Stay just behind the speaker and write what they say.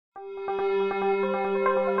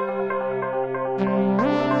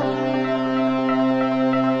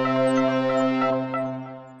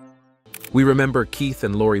We remember Keith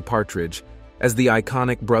and Laurie Partridge as the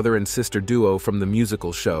iconic brother and sister duo from the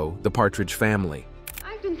musical show, The Partridge Family.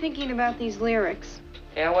 I've been thinking about these lyrics.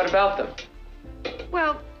 Yeah, what about them?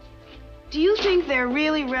 Well, do you think they're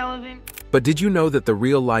really relevant? But did you know that the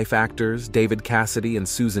real-life actors, David Cassidy and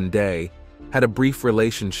Susan Dey, had a brief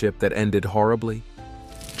relationship that ended horribly?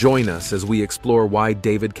 Join us as we explore why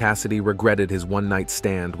David Cassidy regretted his one-night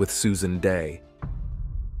stand with Susan Dey.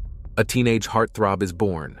 A teenage heartthrob is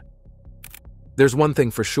born. There's one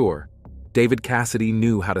thing for sure. David Cassidy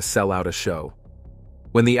knew how to sell out a show.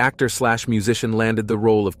 When the actor/musician landed the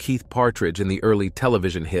role of Keith Partridge in the early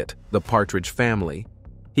television hit, The Partridge Family,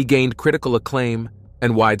 he gained critical acclaim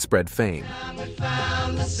and widespread fame.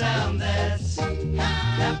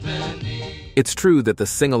 It's true that the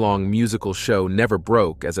sing-along musical show never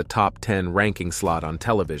broke as a top 10 ranking slot on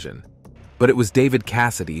television, but it was David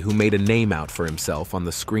Cassidy who made a name out for himself on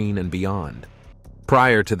the screen and beyond.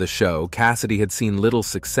 Prior to the show, Cassidy had seen little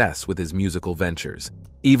success with his musical ventures,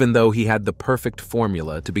 even though he had the perfect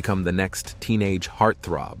formula to become the next teenage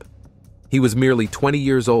heartthrob. He was merely 20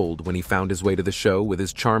 years old when he found his way to the show with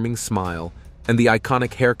his charming smile and the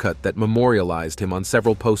iconic haircut that memorialized him on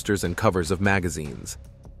several posters and covers of magazines.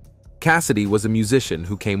 Cassidy was a musician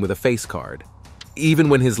who came with a face card. Even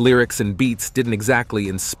when his lyrics and beats didn't exactly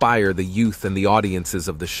inspire the youth and the audiences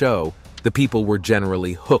of the show, the people were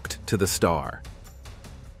generally hooked to the star.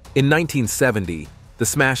 In 1970, the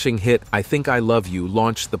smashing hit I Think I Love You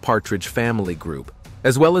launched the Partridge Family group,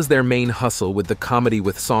 as well as their main hustle with the Comedy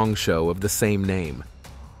with Song show of the same name.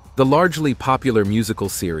 The largely popular musical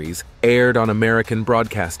series aired on American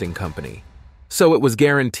Broadcasting Company, so it was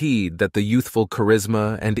guaranteed that the youthful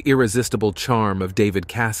charisma and irresistible charm of David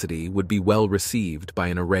Cassidy would be well received by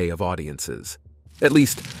an array of audiences. At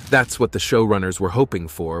least, that's what the showrunners were hoping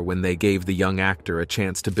for when they gave the young actor a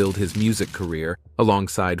chance to build his music career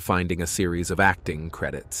alongside finding a series of acting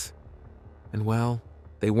credits. And well,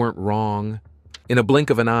 they weren't wrong. In a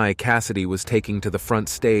blink of an eye, Cassidy was taken to the front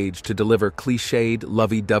stage to deliver cliched,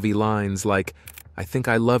 lovey-dovey lines like, "I think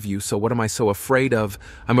I love you, so what am I so afraid of?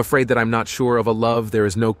 I'm afraid that I'm not sure of a love there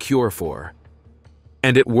is no cure for."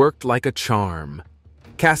 And it worked like a charm.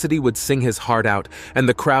 Cassidy would sing his heart out, and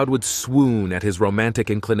the crowd would swoon at his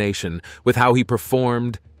romantic inclination with how he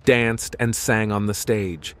performed, danced, and sang on the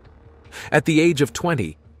stage. At the age of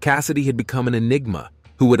 20, Cassidy had become an enigma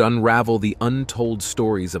who would unravel the untold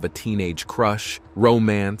stories of a teenage crush,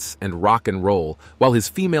 romance, and rock and roll, while his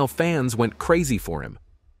female fans went crazy for him.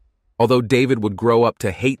 Although David would grow up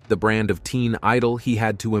to hate the brand of teen idol he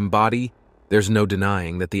had to embody, there's no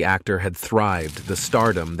denying that the actor had thrived the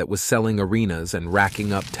stardom that was selling arenas and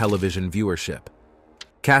racking up television viewership.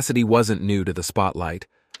 Cassidy wasn't new to the spotlight.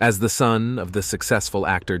 As the son of the successful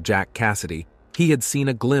actor Jack Cassidy, he had seen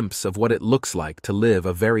a glimpse of what it looks like to live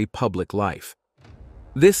a very public life.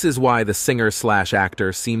 This is why the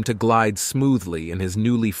singer/actor seemed to glide smoothly in his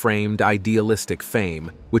newly framed idealistic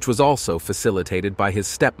fame, which was also facilitated by his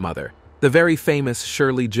stepmother, the very famous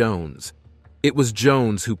Shirley Jones. It was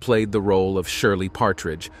Jones who played the role of Shirley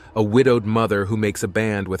Partridge, a widowed mother who makes a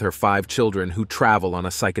band with her 5 children who travel on a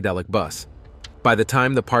psychedelic bus. By the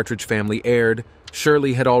time The Partridge Family aired,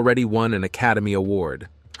 Shirley had already won an Academy Award.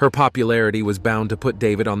 Her popularity was bound to put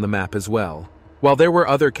David on the map as well. While there were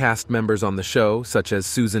other cast members on the show, such as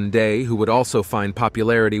Susan Dey, who would also find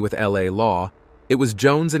popularity with LA Law, it was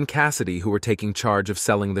Jones and Cassidy who were taking charge of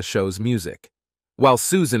selling the show's music. While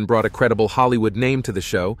Susan brought a credible Hollywood name to the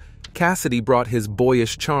show, Cassidy brought his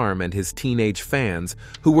boyish charm and his teenage fans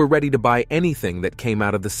who were ready to buy anything that came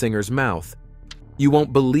out of the singer's mouth. You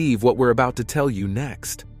won't believe what we're about to tell you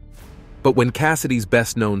next. But when Cassidy's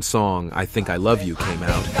best-known song, I Think I Love You, came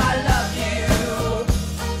out,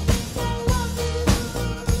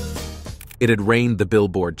 it had reigned the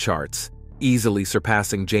Billboard charts, easily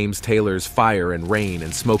surpassing James Taylor's Fire and Rain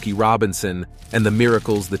and Smokey Robinson and The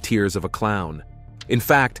Miracles' The Tears of a Clown. In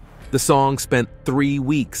fact, the song spent 3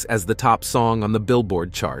 weeks as the top song on the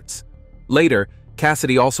Billboard charts. Later,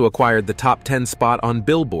 Cassidy also acquired the top 10 spot on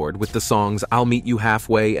Billboard with the songs I'll Meet You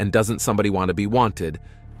Halfway and Doesn't Somebody Want to Be Wanted,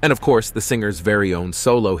 and of course the singer's very own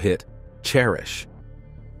solo hit, Cherish.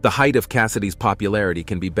 The height of Cassidy's popularity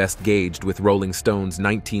can be best gauged with Rolling Stone's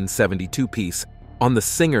 1972 piece on the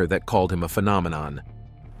singer that called him a phenomenon.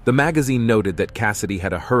 The magazine noted that Cassidy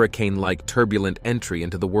had a hurricane-like turbulent entry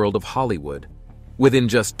into the world of Hollywood. Within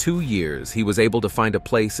just 2 years, he was able to find a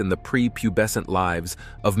place in the prepubescent lives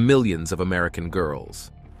of millions of American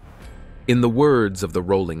girls. In the words of the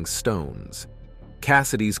Rolling Stones,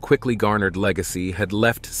 Cassidy's quickly garnered legacy had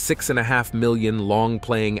left 6.5 million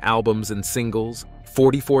long-playing albums and singles,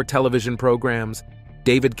 44 television programs,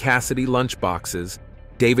 David Cassidy lunchboxes,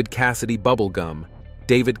 David Cassidy bubblegum,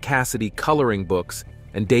 David Cassidy coloring books,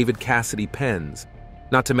 and David Cassidy pens,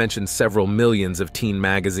 not to mention several millions of teen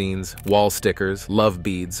magazines, wall stickers, love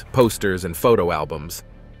beads, posters, and photo albums.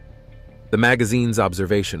 The magazine's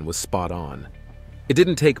observation was spot on. It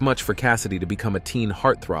didn't take much for Cassidy to become a teen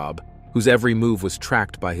heartthrob whose every move was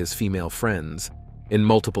tracked by his female friends. In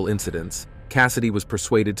multiple incidents, Cassidy was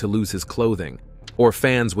persuaded to lose his clothing, or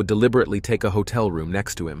fans would deliberately take a hotel room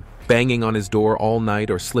next to him, banging on his door all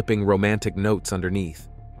night or slipping romantic notes underneath.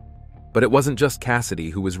 But it wasn't just Cassidy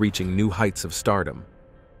who was reaching new heights of stardom.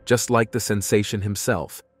 Just like the sensation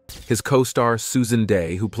himself, his co-star Susan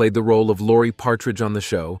Dey, who played the role of Laurie Partridge on the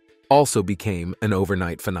show, also became an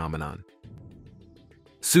overnight phenomenon.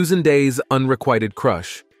 Susan Dey's unrequited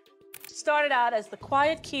crush started out as the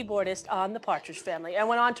quiet keyboardist on the Partridge Family and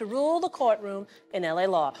went on to rule the courtroom in LA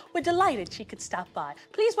law. We're delighted she could stop by.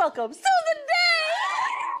 Please welcome Susan Dey!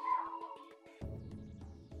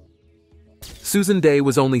 Susan Dey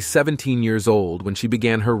was only 17 years old when she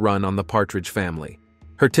began her run on the Partridge Family.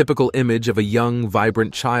 Her typical image of a young,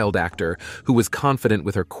 vibrant child actor who was confident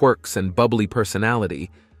with her quirks and bubbly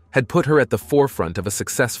personality had put her at the forefront of a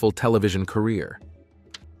successful television career.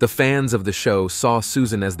 The fans of the show saw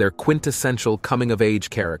Susan as their quintessential coming-of-age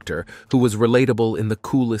character who was relatable in the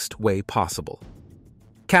coolest way possible.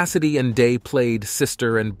 Cassidy and Dey played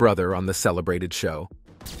sister and brother on the celebrated show,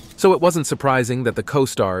 so it wasn't surprising that the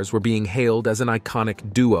co-stars were being hailed as an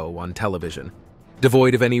iconic duo on television,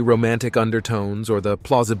 devoid of any romantic undertones or the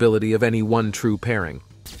plausibility of any one true pairing.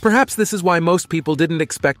 Perhaps this is why most people didn't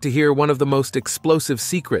expect to hear one of the most explosive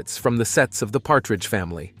secrets from the sets of the Partridge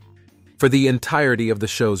Family. For the entirety of the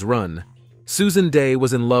show's run, Susan Dey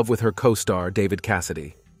was in love with her co-star David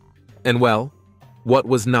Cassidy. And well, what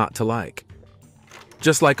was not to like?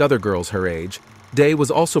 Just like other girls her age, Dey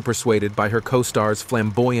was also persuaded by her co-star's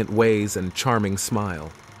flamboyant ways and charming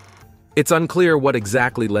smile. It's unclear what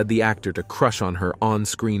exactly led the actor to crush on her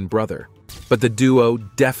on-screen brother, but the duo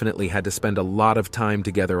definitely had to spend a lot of time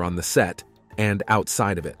together on the set and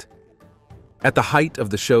outside of it. At the height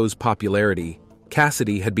of the show's popularity,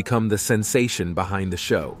 Cassidy had become the sensation behind the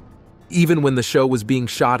show. Even when the show was being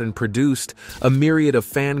shot and produced, a myriad of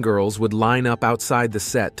fangirls would line up outside the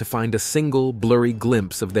set to find a single blurry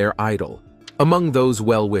glimpse of their idol. Among those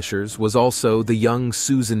well-wishers was also the young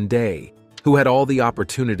Susan Dey, who had all the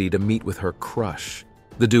opportunity to meet with her crush.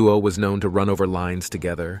 The duo was known to run over lines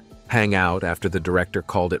together, hang out after the director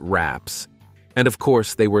called it raps, and of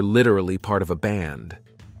course they were literally part of a band.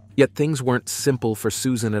 Yet things weren't simple for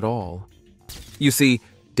Susan at all. You see,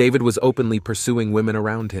 David was openly pursuing women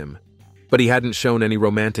around him, but he hadn't shown any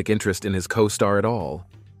romantic interest in his co-star at all.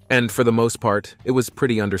 And for the most part, it was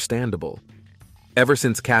pretty understandable. Ever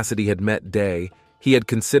since Cassidy had met Dey, he had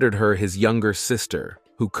considered her his younger sister,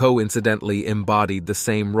 who coincidentally embodied the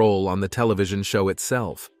same role on the television show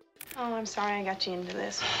itself. Oh, I'm sorry I got you into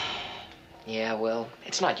this. Yeah, well,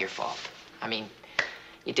 it's not your fault. I mean,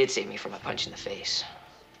 you did save me from a punch in the face.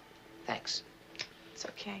 Thanks. It's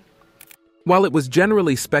okay. While it was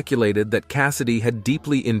generally speculated that Cassidy had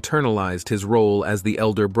deeply internalized his role as the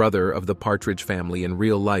elder brother of the Partridge Family in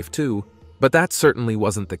real life too, but that certainly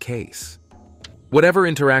wasn't the case. Whatever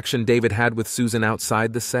interaction David had with Susan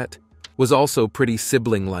outside the set was also pretty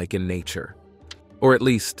sibling-like in nature. Or at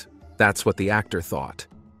least, that's what the actor thought.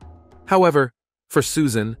 However, for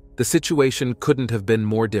Susan, the situation couldn't have been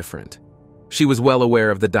more different. She was well aware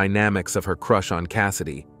of the dynamics of her crush on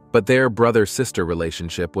Cassidy, but their brother-sister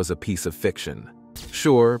relationship was a piece of fiction.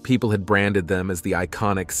 Sure, people had branded them as the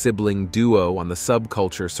iconic sibling duo on the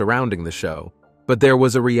subculture surrounding the show, but there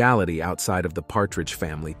was a reality outside of the Partridge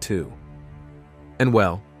Family too. And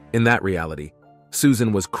well, in that reality,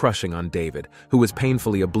 Susan was crushing on David, who was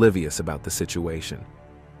painfully oblivious about the situation.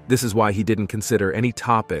 This is why he didn't consider any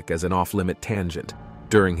topic as an off-limit tangent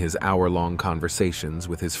during his hour-long conversations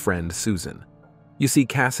with his friend Susan. You see,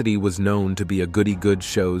 Cassidy was known to be a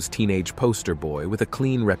goody-good-shows teenage poster boy with a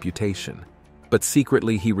clean reputation, but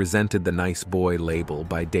secretly he resented the nice boy label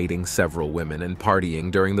by dating several women and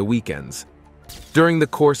partying during the weekends. During the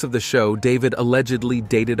course of the show, David allegedly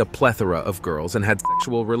dated a plethora of girls and had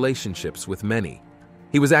sexual relationships with many.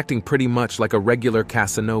 He was acting pretty much like a regular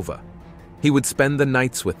Casanova. He would spend the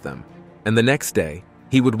nights with them, and the next day,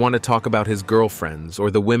 he would want to talk about his girlfriends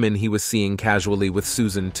or the women he was seeing casually with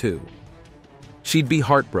Susan too. She'd be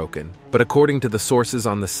heartbroken, but according to the sources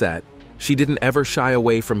on the set, she didn't ever shy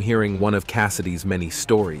away from hearing one of Cassidy's many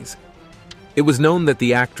stories. It was known that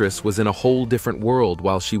the actress was in a whole different world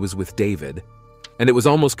while she was with David, and it was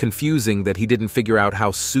almost confusing that he didn't figure out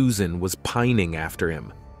how Susan was pining after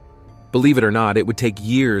him. Believe it or not, it would take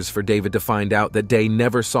years for David to find out that Dey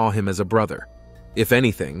never saw him as a brother. If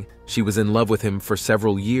anything, she was in love with him for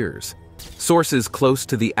several years. Sources close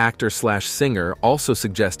to the actor/singer also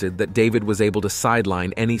suggested that David was able to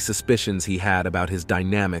sideline any suspicions he had about his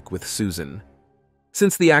dynamic with Susan.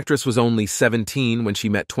 Since the actress was only 17 when she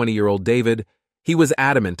met 20-year-old David, he was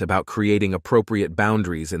adamant about creating appropriate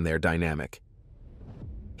boundaries in their dynamic.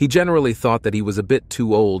 He generally thought that he was a bit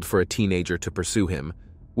too old for a teenager to pursue him,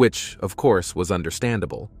 which, of course, was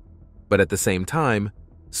understandable. But at the same time,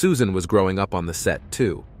 Susan was growing up on the set,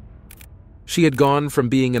 too. She had gone from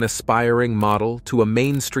being an aspiring model to a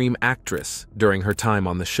mainstream actress during her time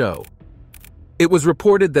on the show. It was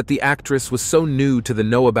reported that the actress was so new to the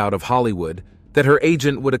know-about of Hollywood that her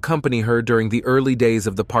agent would accompany her during the early days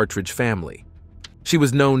of the Partridge Family. She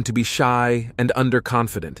was known to be shy and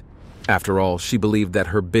underconfident. After all, she believed that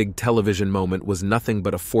her big television moment was nothing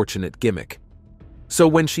but a fortunate gimmick. So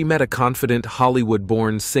when she met a confident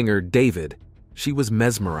Hollywood-born singer, David, she was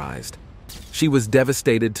mesmerized. She was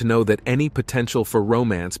devastated to know that any potential for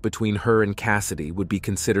romance between her and Cassidy would be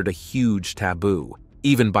considered a huge taboo,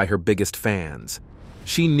 even by her biggest fans.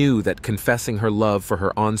 She knew that confessing her love for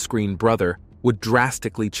her on-screen brother would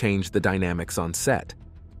drastically change the dynamics on set.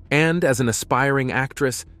 And as an aspiring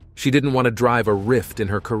actress, she didn't want to drive a rift in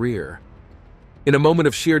her career. In a moment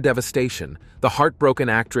of sheer devastation, the heartbroken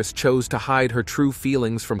actress chose to hide her true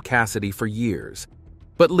feelings from Cassidy for years.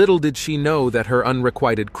 But little did she know that her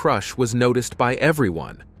unrequited crush was noticed by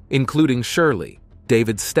everyone, including Shirley,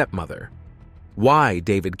 David's stepmother. Why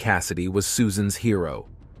David Cassidy was Susan's hero.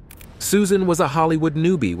 Susan was a Hollywood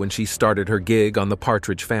newbie when she started her gig on the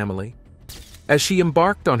Partridge Family. As she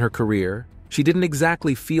embarked on her career, she didn't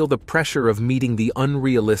exactly feel the pressure of meeting the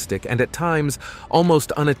unrealistic and at times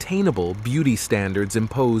almost unattainable beauty standards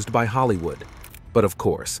imposed by Hollywood. But of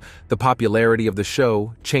course, the popularity of the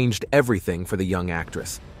show changed everything for the young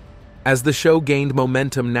actress. As the show gained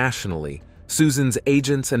momentum nationally, Susan's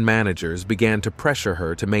agents and managers began to pressure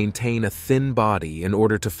her to maintain a thin body in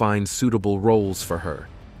order to find suitable roles for her.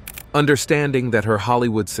 Understanding that her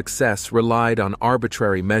Hollywood success relied on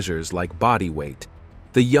arbitrary measures like body weight,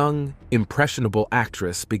 the young, impressionable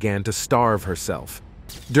actress began to starve herself.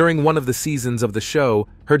 During one of the seasons of the show,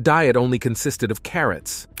 her diet only consisted of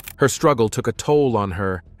carrots. Her struggle took a toll on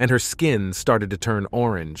her, and her skin started to turn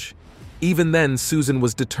orange. Even then, Susan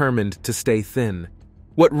was determined to stay thin.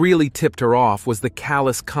 What really tipped her off was the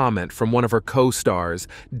callous comment from one of her co-stars,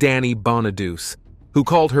 Danny Bonaduce, who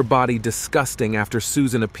called her body disgusting after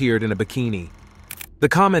Susan appeared in a bikini. The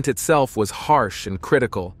comment itself was harsh and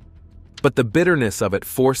critical, but the bitterness of it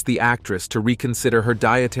forced the actress to reconsider her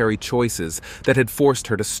dietary choices that had forced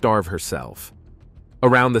her to starve herself.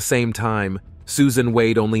 Around the same time, Susan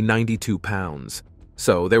weighed only 92 pounds,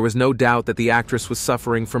 so there was no doubt that the actress was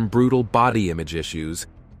suffering from brutal body image issues.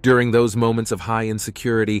 During those moments of high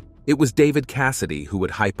insecurity, it was David Cassidy who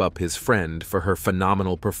would hype up his friend for her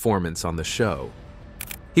phenomenal performance on the show.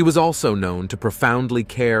 He was also known to profoundly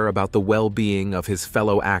care about the well-being of his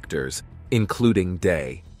fellow actors, including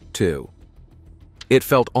Dey, too. It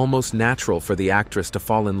felt almost natural for the actress to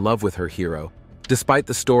fall in love with her hero, despite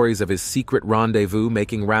the stories of his secret rendezvous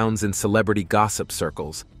making rounds in celebrity gossip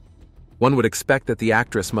circles. One would expect that the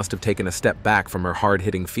actress must have taken a step back from her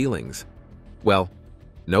hard-hitting feelings. Well,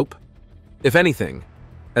 nope. If anything,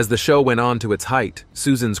 as the show went on to its height,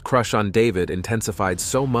 Susan's crush on David intensified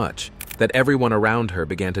so much that everyone around her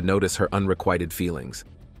began to notice her unrequited feelings,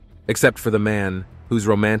 except for the man whose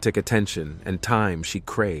romantic attention and time she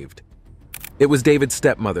craved. It was David's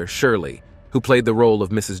stepmother, Shirley, who played the role of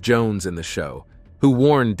Mrs. Jones in the show, who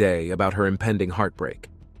warned Dey about her impending heartbreak.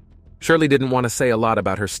 Shirley didn't want to say a lot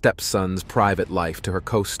about her stepson's private life to her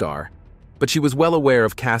co-star, but she was well aware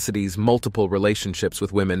of Cassidy's multiple relationships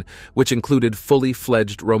with women, which included fully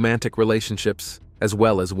fledged romantic relationships as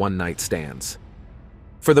well as one-night stands.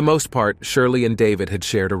 For the most part, Shirley and David had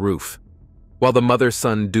shared a roof. While the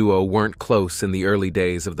mother-son duo weren't close in the early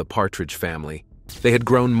days of the Partridge Family, they had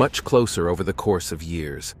grown much closer over the course of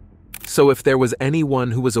years. So if there was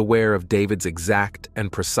anyone who was aware of David's exact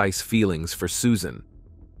and precise feelings for Susan,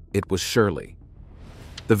 it was Shirley.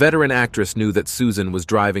 The veteran actress knew that Susan was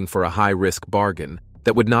driving for a high-risk bargain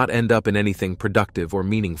that would not end up in anything productive or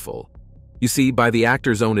meaningful. You see, by the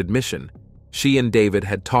actor's own admission, she and David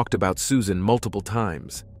had talked about Susan multiple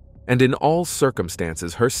times, and in all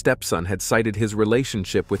circumstances her stepson had cited his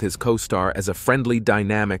relationship with his co-star as a friendly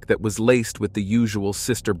dynamic that was laced with the usual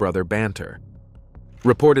sister-brother banter.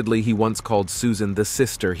 Reportedly, he once called Susan the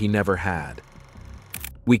sister he never had.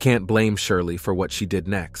 We can't blame Shirley for what she did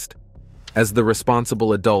next. As the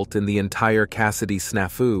responsible adult in the entire Cassidy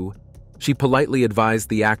snafu, she politely advised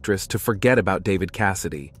the actress to forget about David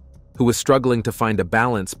Cassidy, who was struggling to find a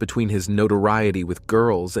balance between his notoriety with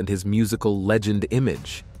girls and his musical legend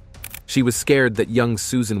image. She was scared that young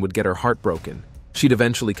Susan would get her heart broken. She'd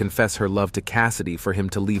eventually confess her love to Cassidy for him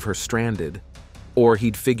to leave her stranded. Or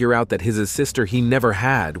he'd figure out that his sister he never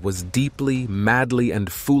had was deeply, madly,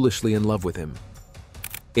 and foolishly in love with him.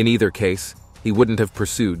 In either case, he wouldn't have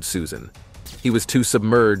pursued Susan. He was too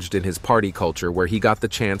submerged in his party culture where he got the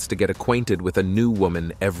chance to get acquainted with a new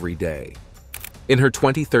woman every day. In her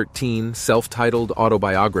 2013 self-titled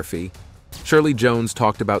autobiography, Shirley Jones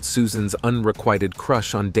talked about Susan's unrequited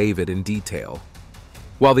crush on David in detail.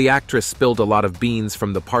 While the actress spilled a lot of beans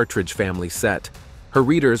from the Partridge Family set, her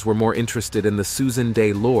readers were more interested in the Susan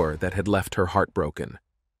Dey lore that had left her heartbroken.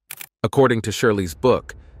 According to Shirley's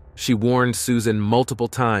book, she warned Susan multiple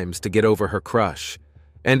times to get over her crush,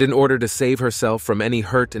 and in order to save herself from any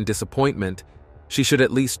hurt and disappointment, she should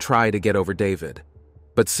at least try to get over David.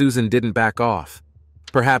 But Susan didn't back off.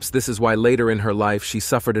 Perhaps this is why later in her life she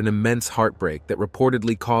suffered an immense heartbreak that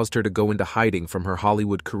reportedly caused her to go into hiding from her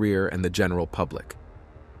Hollywood career and the general public.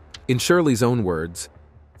 In Shirley's own words,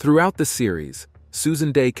 throughout the series,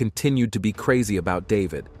 Susan Dey continued to be crazy about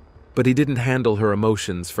David, but he didn't handle her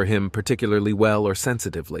emotions for him particularly well or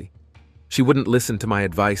sensitively. She wouldn't listen to my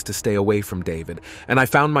advice to stay away from David, and I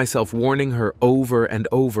found myself warning her over and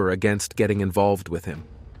over against getting involved with him.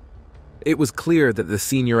 It was clear that the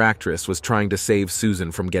senior actress was trying to save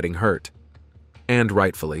Susan from getting hurt. And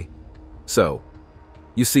rightfully so.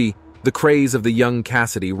 You see, the craze of the young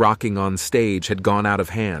Cassidy rocking on stage had gone out of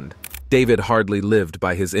hand. David hardly lived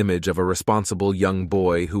by his image of a responsible young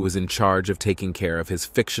boy who was in charge of taking care of his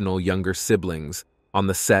fictional younger siblings on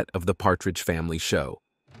the set of the Partridge Family show.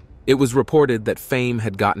 It was reported that fame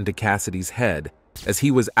had gotten to Cassidy's head as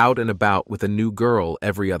he was out and about with a new girl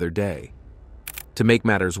every other day. To make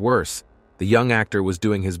matters worse, the young actor was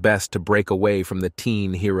doing his best to break away from the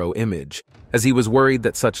teen hero image, as he was worried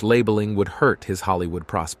that such labeling would hurt his Hollywood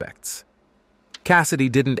prospects. Cassidy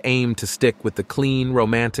didn't aim to stick with the clean,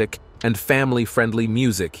 romantic, and family-friendly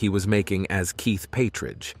music he was making as Keith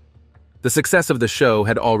Partridge. The success of the show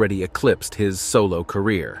had already eclipsed his solo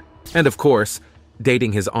career, and of course,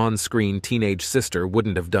 dating his on-screen teenage sister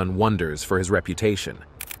wouldn't have done wonders for his reputation.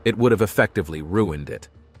 It would have effectively ruined it.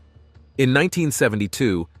 In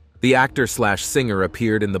 1972, the actor-slash-singer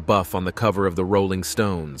appeared in the buff on the cover of the Rolling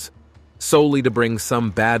Stones, solely to bring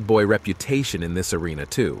some bad boy reputation in this arena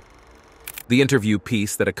too. The interview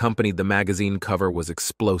piece that accompanied the magazine cover was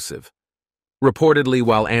explosive. Reportedly,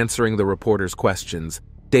 while answering the reporter's questions,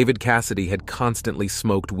 David Cassidy had constantly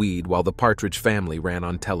smoked weed while the Partridge Family ran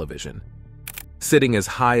on television. Sitting as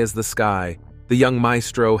high as the sky, the young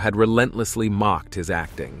maestro had relentlessly mocked his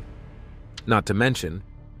acting. Not to mention,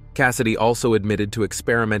 Cassidy also admitted to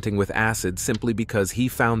experimenting with acid simply because he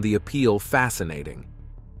found the appeal fascinating.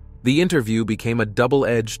 The interview became a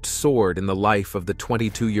double-edged sword in the life of the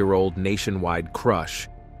 22-year-old nationwide crush,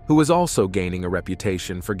 who was also gaining a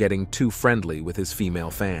reputation for getting too friendly with his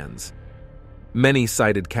female fans. Many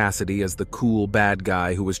cited Cassidy as the cool bad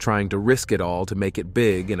guy who was trying to risk it all to make it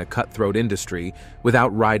big in a cutthroat industry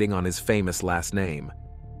without riding on his famous last name.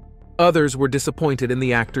 Others were disappointed in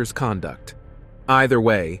the actor's conduct. Either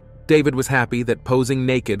way, David was happy that posing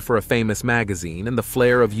naked for a famous magazine and the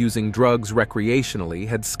flair of using drugs recreationally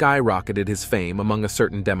had skyrocketed his fame among a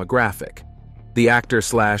certain demographic. The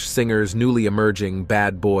actor-slash-singer's newly emerging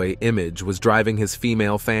bad boy image was driving his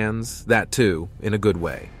female fans, that too, in a good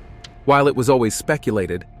way. While it was always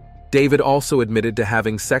speculated, David also admitted to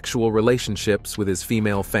having sexual relationships with his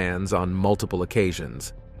female fans on multiple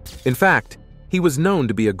occasions. In fact, he was known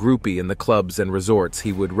to be a groupie in the clubs and resorts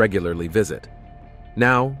he would regularly visit.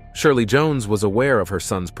 Now, Shirley Jones was aware of her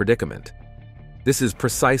son's predicament. This is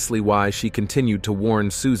precisely why she continued to warn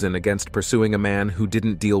Susan against pursuing a man who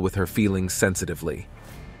didn't deal with her feelings sensitively.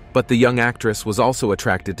 But the young actress was also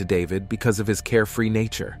attracted to David because of his carefree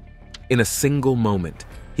nature. In a single moment,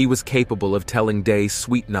 he was capable of telling Dey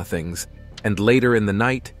sweet nothings, and later in the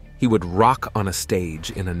night, he would rock on a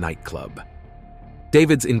stage in a nightclub.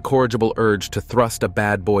 David's incorrigible urge to thrust a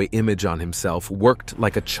bad boy image on himself worked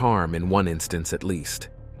like a charm in one instance at least.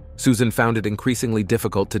 Susan found it increasingly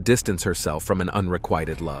difficult to distance herself from an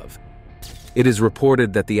unrequited love. It is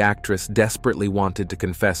reported that the actress desperately wanted to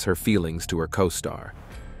confess her feelings to her co-star,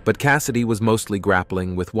 but Cassidy was mostly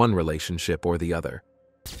grappling with one relationship or the other.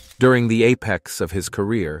 During the apex of his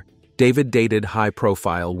career, David dated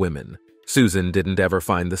high-profile women. Susan didn't ever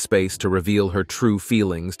find the space to reveal her true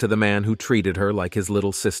feelings to the man who treated her like his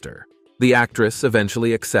little sister. The actress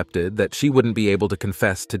eventually accepted that she wouldn't be able to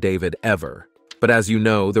confess to David ever. But as you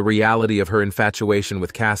know, the reality of her infatuation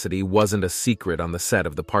with Cassidy wasn't a secret on the set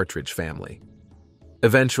of the Partridge Family.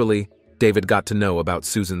 Eventually, David got to know about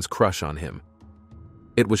Susan's crush on him.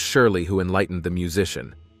 It was Shirley who enlightened the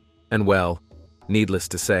musician. And well, needless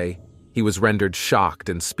to say, he was rendered shocked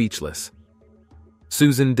and speechless.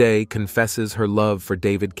 Susan Dey confesses her love for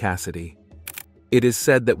David Cassidy. It is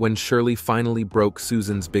said that when Shirley finally broke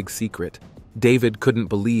Susan's big secret, David couldn't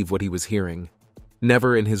believe what he was hearing.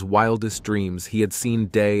 Never in his wildest dreams he had seen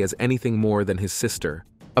Dey as anything more than his sister,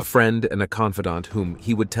 a friend and a confidant whom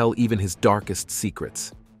he would tell even his darkest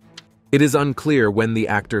secrets. It is unclear when the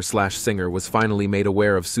actor/singer was finally made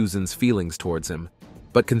aware of Susan's feelings towards him,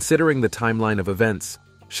 but considering the timeline of events,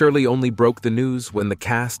 Shirley only broke the news when the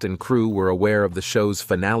cast and crew were aware of the show's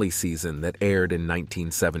finale season that aired in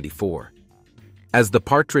 1974. As the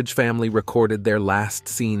Partridge family recorded their last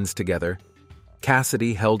scenes together,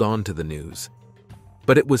 Cassidy held on to the news.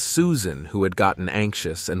 But it was Susan who had gotten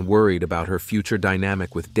anxious and worried about her future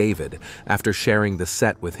dynamic with David after sharing the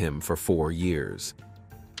set with him for 4 years.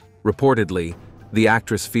 Reportedly, the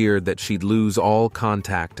actress feared that she'd lose all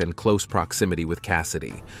contact and close proximity with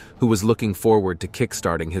Cassidy, who was looking forward to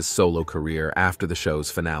kickstarting his solo career after the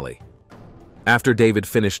show's finale. After David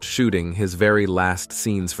finished shooting his very last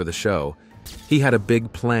scenes for the show, he had a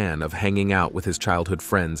big plan of hanging out with his childhood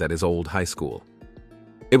friends at his old high school.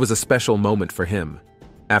 It was a special moment for him.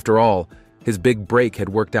 After all, his big break had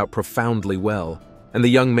worked out profoundly well, and the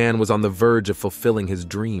young man was on the verge of fulfilling his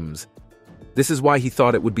dreams. This is why he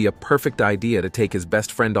thought it would be a perfect idea to take his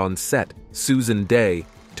best friend on set, Susan Dey,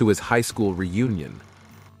 to his high school reunion.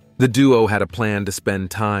 The duo had a plan to spend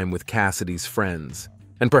time with Cassidy's friends,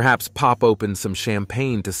 and perhaps pop open some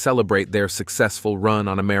champagne to celebrate their successful run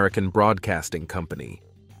on American Broadcasting Company.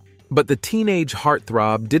 But the teenage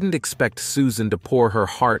heartthrob didn't expect Susan to pour her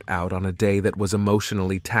heart out on a day that was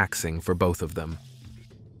emotionally taxing for both of them.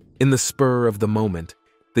 In the spur of the moment,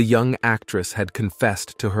 the young actress had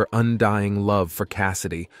confessed to her undying love for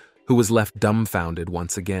Cassidy, who was left dumbfounded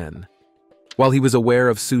once again. While he was aware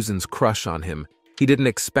of Susan's crush on him, he didn't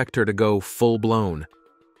expect her to go full-blown.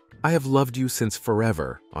 "I have loved you since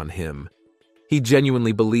forever" on him. He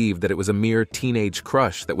genuinely believed that it was a mere teenage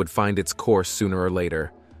crush that would find its course sooner or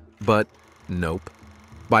later. But nope.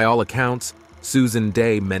 By all accounts, Susan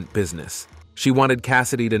Dey meant business. She wanted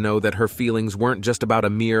Cassidy to know that her feelings weren't just about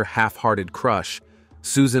a mere half-hearted crush.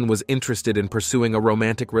 Susan was interested in pursuing a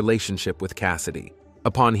romantic relationship with Cassidy.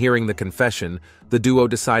 Upon hearing the confession, the duo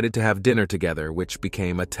decided to have dinner together, which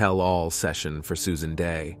became a tell-all session for Susan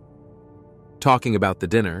Dey. Talking about the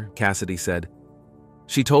dinner, Cassidy said,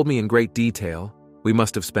 "She told me in great detail. We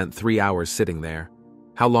must have spent 3 hours sitting there.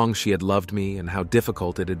 How long she had loved me and how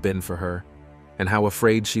difficult it had been for her, and how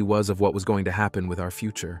afraid she was of what was going to happen with our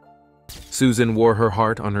future." Susan wore her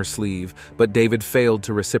heart on her sleeve, but David failed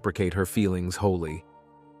to reciprocate her feelings wholly.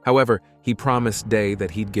 However, he promised Dey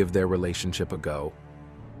that he'd give their relationship a go.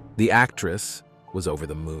 The actress was over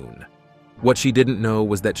the moon. What she didn't know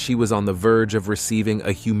was that she was on the verge of receiving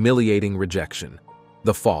a humiliating rejection,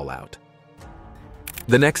 the fallout.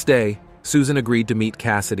 The next day, Susan agreed to meet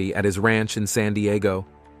Cassidy at his ranch in San Diego.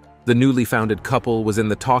 The newly founded couple was in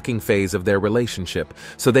the talking phase of their relationship,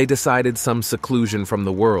 so they decided some seclusion from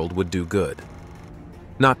the world would do good.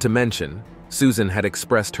 Not to mention, Susan had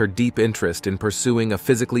expressed her deep interest in pursuing a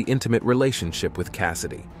physically intimate relationship with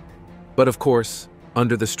Cassidy. But of course,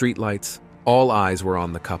 under the streetlights, all eyes were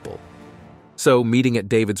on the couple. So meeting at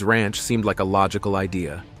David's ranch seemed like a logical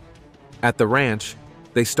idea. At the ranch,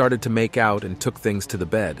 they started to make out and took things to the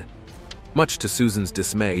bed. Much to Susan's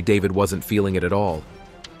dismay, David wasn't feeling it at all.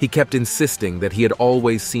 He kept insisting that he had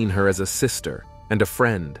always seen her as a sister and a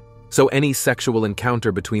friend, so any sexual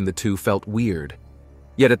encounter between the two felt weird.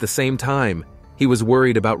 Yet at the same time, he was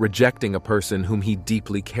worried about rejecting a person whom he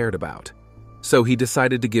deeply cared about. So he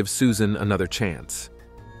decided to give Susan another chance.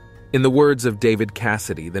 In the words of David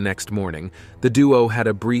Cassidy the next morning, the duo had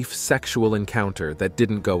a brief sexual encounter that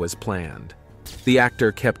didn't go as planned. The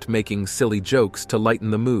actor kept making silly jokes to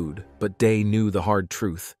lighten the mood, but Dey knew the hard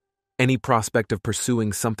truth. Any prospect of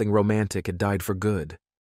pursuing something romantic had died for good.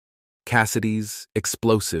 Cassidy's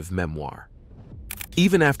explosive memoir.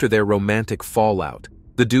 Even after their romantic fallout,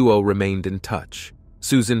 the duo remained in touch.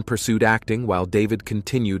 Susan pursued acting while David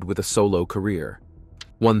continued with a solo career.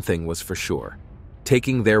 One thing was for sure.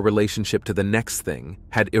 Taking their relationship to the next thing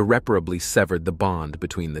had irreparably severed the bond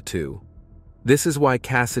between the two. This is why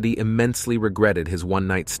Cassidy immensely regretted his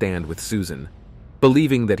one-night stand with Susan,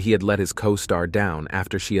 believing that he had let his co-star down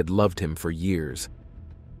after she had loved him for years.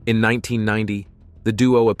 In 1990, the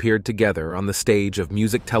duo appeared together on the stage of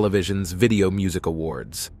Music Television's Video Music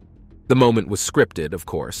Awards. The moment was scripted, of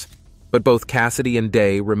course, but both Cassidy and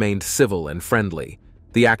Dey remained civil and friendly.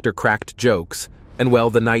 The actor cracked jokes, and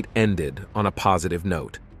well, the night ended on a positive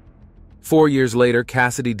note. 4 years later,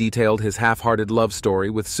 Cassidy detailed his half-hearted love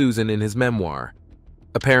story with Susan in his memoir.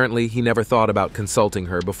 Apparently, he never thought about consulting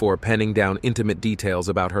her before penning down intimate details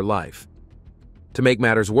about her life. To make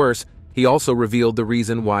matters worse, he also revealed the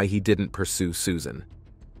reason why he didn't pursue Susan.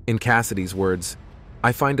 In Cassidy's words,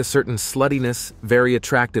 "I find a certain sluttiness very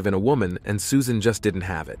attractive in a woman, and Susan just didn't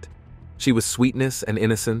have it. She was sweetness and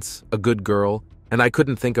innocence, a good girl, and I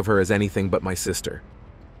couldn't think of her as anything but my sister."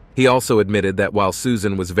 He also admitted that while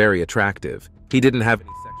Susan was very attractive, he didn't have any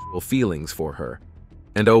sexual feelings for her.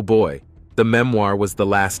 And oh boy, the memoir was the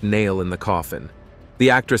last nail in the coffin. The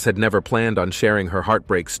actress had never planned on sharing her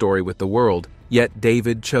heartbreak story with the world, yet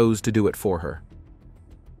David chose to do it for her.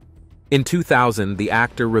 In 2000, the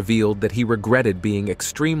actor revealed that he regretted being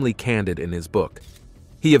extremely candid in his book.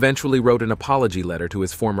 He eventually wrote an apology letter to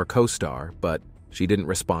his former co-star, but she didn't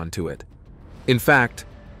respond to it. In fact,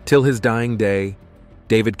 till his dying day,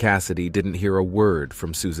 David Cassidy didn't hear a word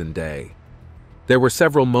from Susan Dey. There were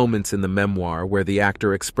several moments in the memoir where the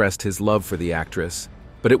actor expressed his love for the actress,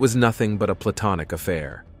 but it was nothing but a platonic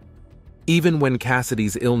affair. Even when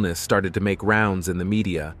Cassidy's illness started to make rounds in the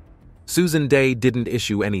media, Susan Dey didn't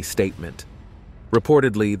issue any statement.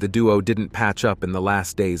 Reportedly, the duo didn't patch up in the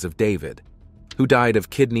last days of David, who died of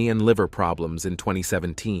kidney and liver problems in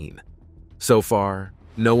 2017. So far,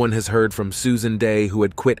 no one has heard from Susan Dey, who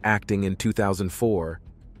had quit acting in 2004.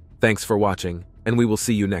 Thanks for watching, and we will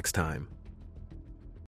see you next time.